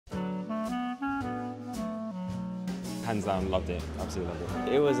Hands down, loved it. Absolutely loved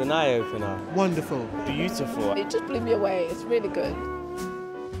it. It was an eye-opener. Wonderful. Beautiful. It just blew me away. It's really good.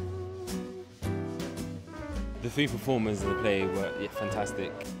 The three performers in the play were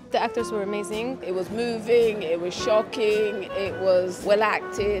fantastic. The actors were amazing. It was moving, it was shocking, it was well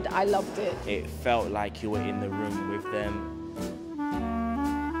acted. I loved it. It felt like you were in the room with them.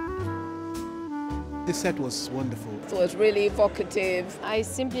 The set was wonderful. It was really evocative. I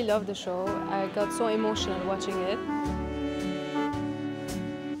simply loved the show. I got so emotional watching it.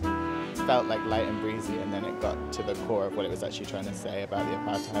 Felt like light and breezy, and then it got to the core of what it was actually trying to say about the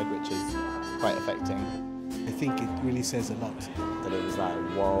apartheid, which is quite affecting. I think it really says a lot. That it was like,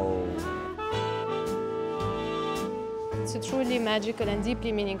 whoa. It's a truly magical and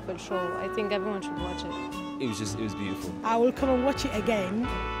deeply meaningful show. I think everyone should watch it. It was beautiful. I will come and watch it again.